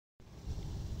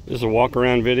This is a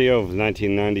walk-around video of the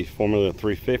 1990 Formula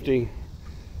 350.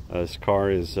 This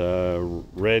car is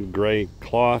red gray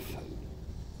cloth,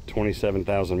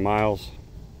 27,000 miles.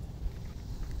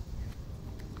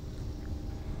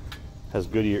 Has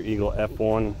Goodyear Eagle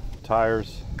F1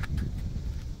 tires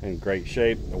in great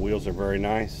shape. The wheels are very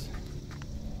nice.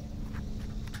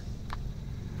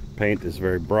 Paint is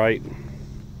very bright.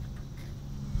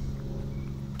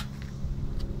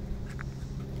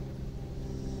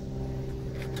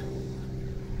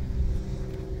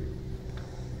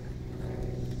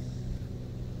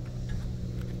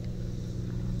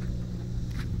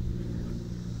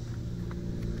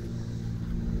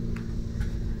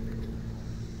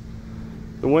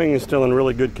 The wing is still in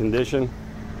really good condition.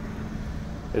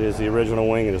 It is the original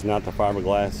wing, it is not the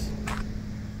fiberglass.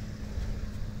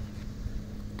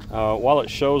 While it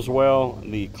shows well,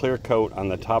 the clear coat on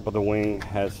the top of the wing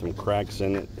has some cracks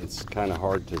in it. It's kind of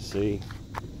hard to see.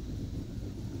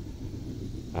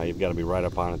 You've got to be right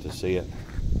up on it to see it.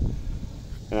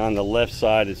 And on the left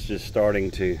side, it's just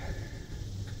starting to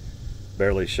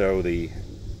barely show the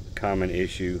common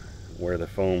issue where the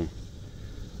foam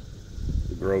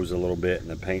grows a little bit and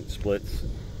the paint splits.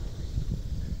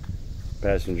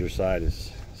 Passenger side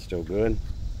is still good.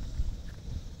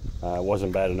 It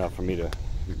wasn't bad enough for me to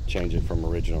change it from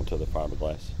original to the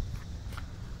fiberglass.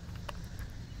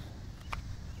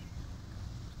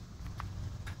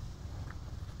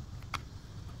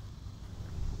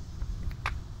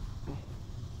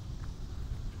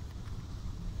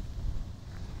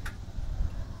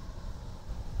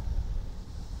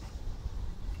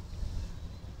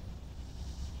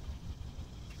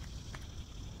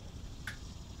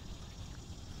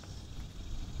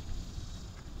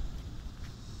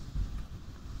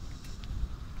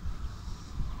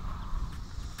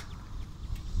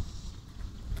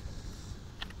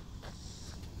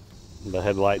 The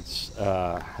headlights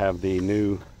have the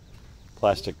new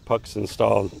plastic pucks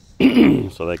installed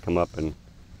so they come up and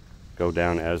go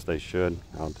down as they should.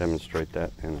 I'll demonstrate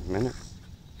that in a minute.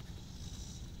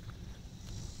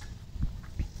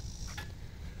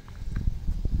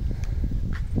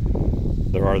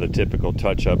 There are the typical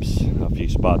touch-ups, a few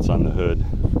spots on the hood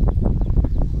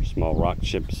where small rock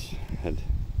chips had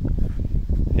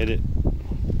hit it.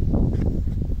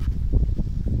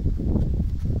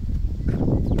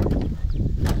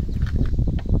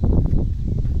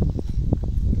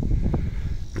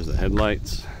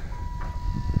 Headlights.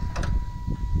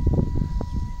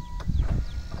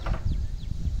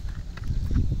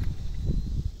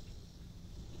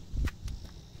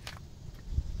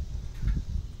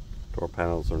 Door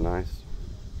panels are nice.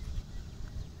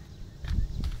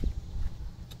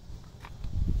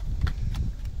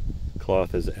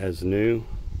 Cloth is as new.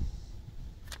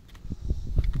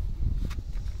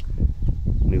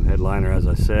 New headliner, as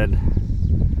I said.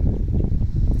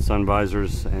 Sun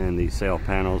visors and the sail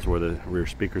panels where the rear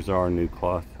speakers are, new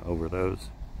cloth over those.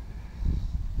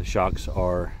 The shocks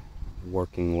are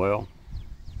working well.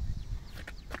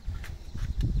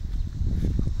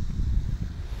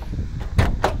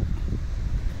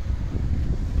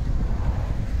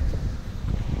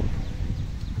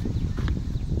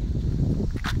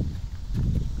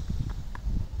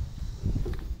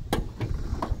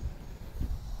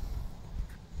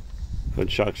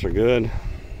 Hood shocks are good.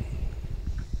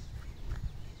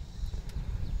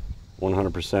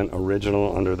 100%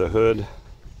 original under the hood.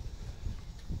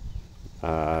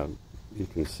 You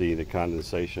can see the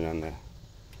condensation on the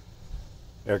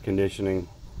air conditioning.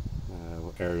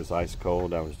 Air is ice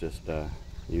cold. I was just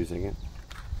using it.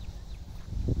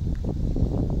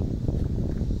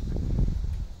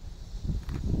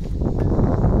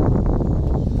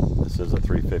 This is a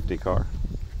 350 car.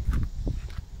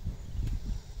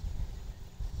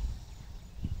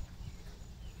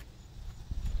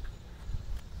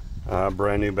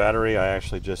 Brand new battery I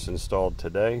actually just installed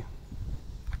today.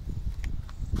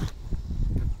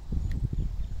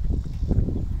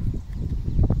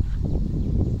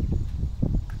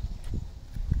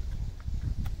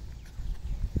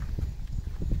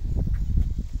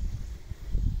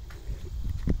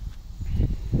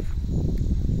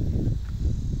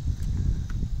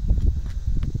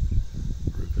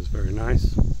 Roof is very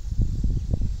nice.